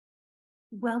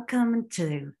Welcome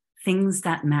to Things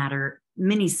That Matter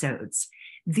Minisodes.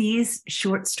 These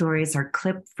short stories are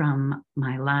clipped from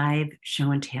my live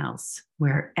show and tales,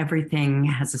 where everything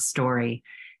has a story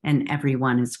and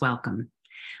everyone is welcome.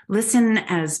 Listen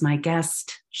as my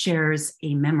guest shares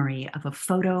a memory of a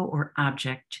photo or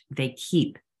object they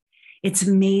keep. It's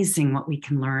amazing what we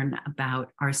can learn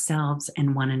about ourselves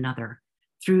and one another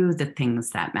through the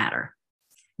things that matter.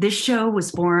 This show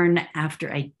was born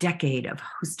after a decade of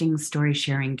hosting story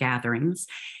sharing gatherings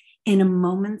in a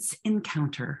moment's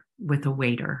encounter with a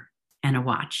waiter and a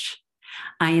watch.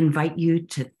 I invite you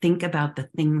to think about the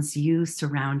things you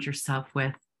surround yourself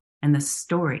with and the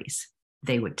stories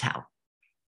they would tell.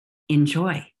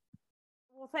 Enjoy.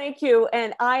 Well, thank you.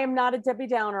 And I am not a Debbie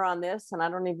Downer on this, and I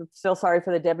don't even feel sorry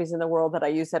for the Debbies in the world that I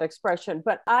use that expression.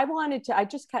 But I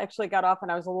just actually got off,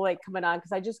 and I was a little late coming on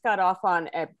because I just got off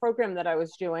on a program that I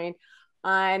was doing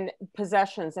on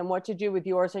possessions and what to do with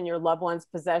yours and your loved ones'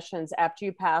 possessions after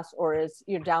you pass, or as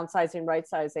you're downsizing, right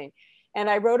sizing. And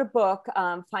I wrote a book,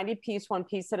 Finding Peace One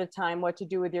Piece at a Time, What to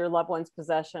Do with Your Loved One's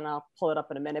Possession. I'll pull it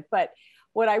up in a minute. But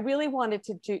what I really wanted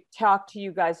to talk to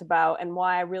you guys about, and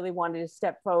why I really wanted to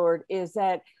step forward, is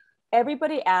that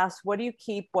everybody asks, what do you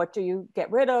keep? What do you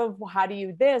get rid of? How do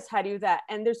you this? How do you that?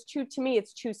 And to me,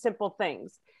 it's two simple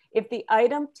things. If the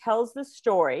item tells the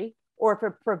story, or if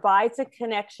it provides a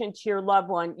connection to your loved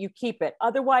one, you keep it.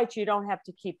 Otherwise, you don't have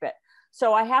to keep it.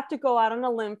 So I have to go out on a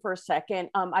limb for a second.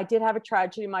 I did have a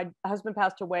tragedy. My husband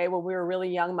passed away when we were really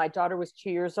young. My daughter was 2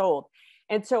 years old.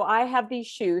 And so I have these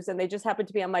shoes, and they just happen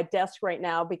to be on my desk right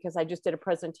now because I just did a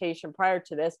presentation prior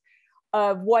to this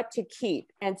of what to keep.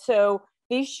 And so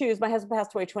these shoes, my husband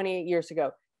passed away 28 years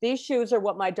ago. These shoes are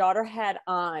what my daughter had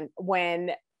on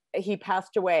when he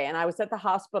passed away. And I was at the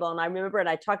hospital, and I remember, and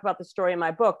I talk about the story in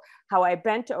my book, how I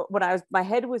bent when my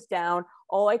head was down,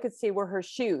 all I could see were her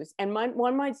shoes. And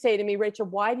one might say to me, Rachel,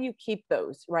 why do you keep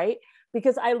those? Right?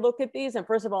 Because I look at these, and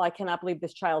first of all, I cannot believe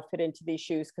this child fit into these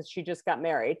shoes because she just got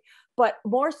married. But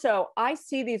more so, I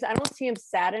see these, I don't see them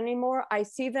sad anymore. I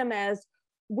see them as,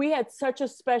 we had such a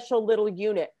special little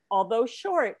unit. Although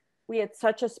short, we had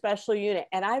such a special unit.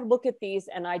 And I look at these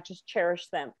and I just cherish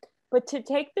them. But to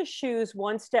take the shoes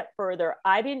one step further,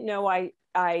 I didn't know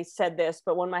I said this,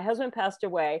 but when my husband passed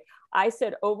away, I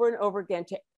said over and over again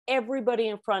to everybody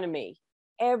in front of me,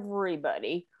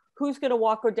 everybody, who's going to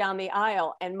walk her down the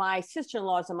aisle? And my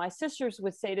sister-in-laws and my sisters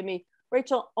would say to me,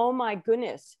 Rachel, oh my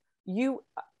goodness,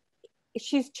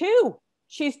 she's 2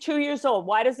 years old.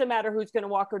 Why does it matter who's going to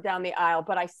walk her down the aisle?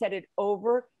 But I said it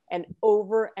over and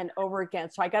over and over again.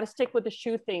 So I got to stick with the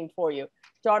shoe theme for you.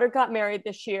 Daughter got married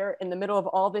this year in the middle of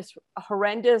all this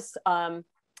horrendous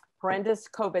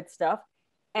COVID stuff.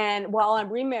 And while I'm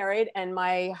remarried, and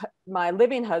my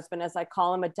living husband, as I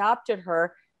call him, adopted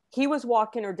her, he was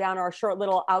walking her down our short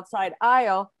little outside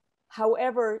aisle.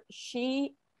 However,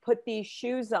 she put these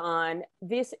shoes on.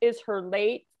 This is her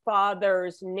late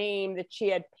father's name that she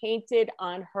had painted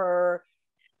on her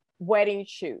wedding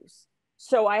shoes.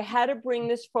 So I had to bring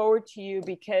this forward to you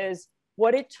because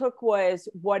what it took was,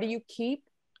 what do you keep?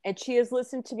 And she has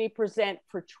listened to me present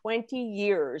for 20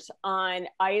 years on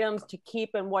items to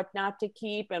keep and what not to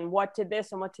keep and what to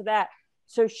this and what to that.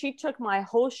 So she took my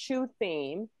whole shoe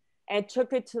theme and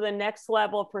took it to the next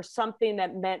level for something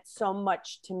that meant so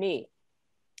much to me.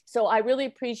 So I really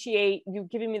appreciate you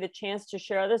giving me the chance to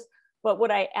share this. But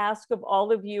what I ask of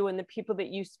all of you and the people that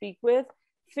you speak with,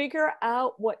 figure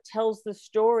out what tells the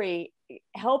story,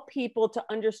 help people to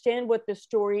understand what the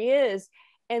story is,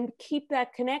 and keep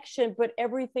that connection, but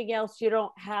everything else you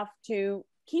don't have to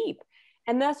keep.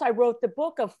 And thus I wrote the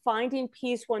book of Finding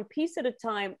Peace One Piece at a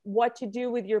Time, What to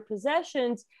Do with Your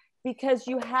Possessions, because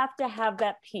you have to have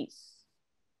that peace.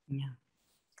 Yeah.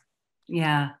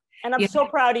 Yeah. And I'm so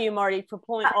proud of you, Marty, for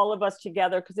pulling all of us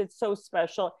together, because it's so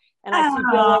special. And I see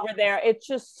Bill over there. It's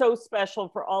just so special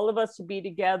for all of us to be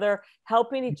together,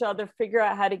 helping each other figure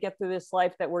out how to get through this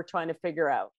life that we're trying to figure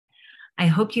out. I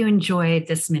hope you enjoyed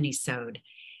this minisode.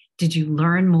 Did you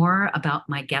learn more about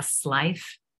my guest's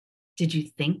life? Did you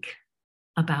think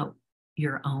about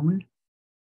your own?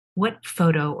 What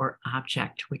photo or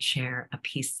object would share a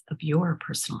piece of your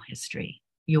personal history,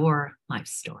 your life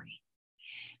story?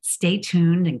 Stay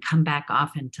tuned and come back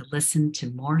often to listen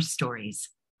to more stories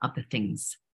of the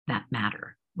things that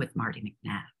matter with Marty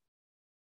McNabb.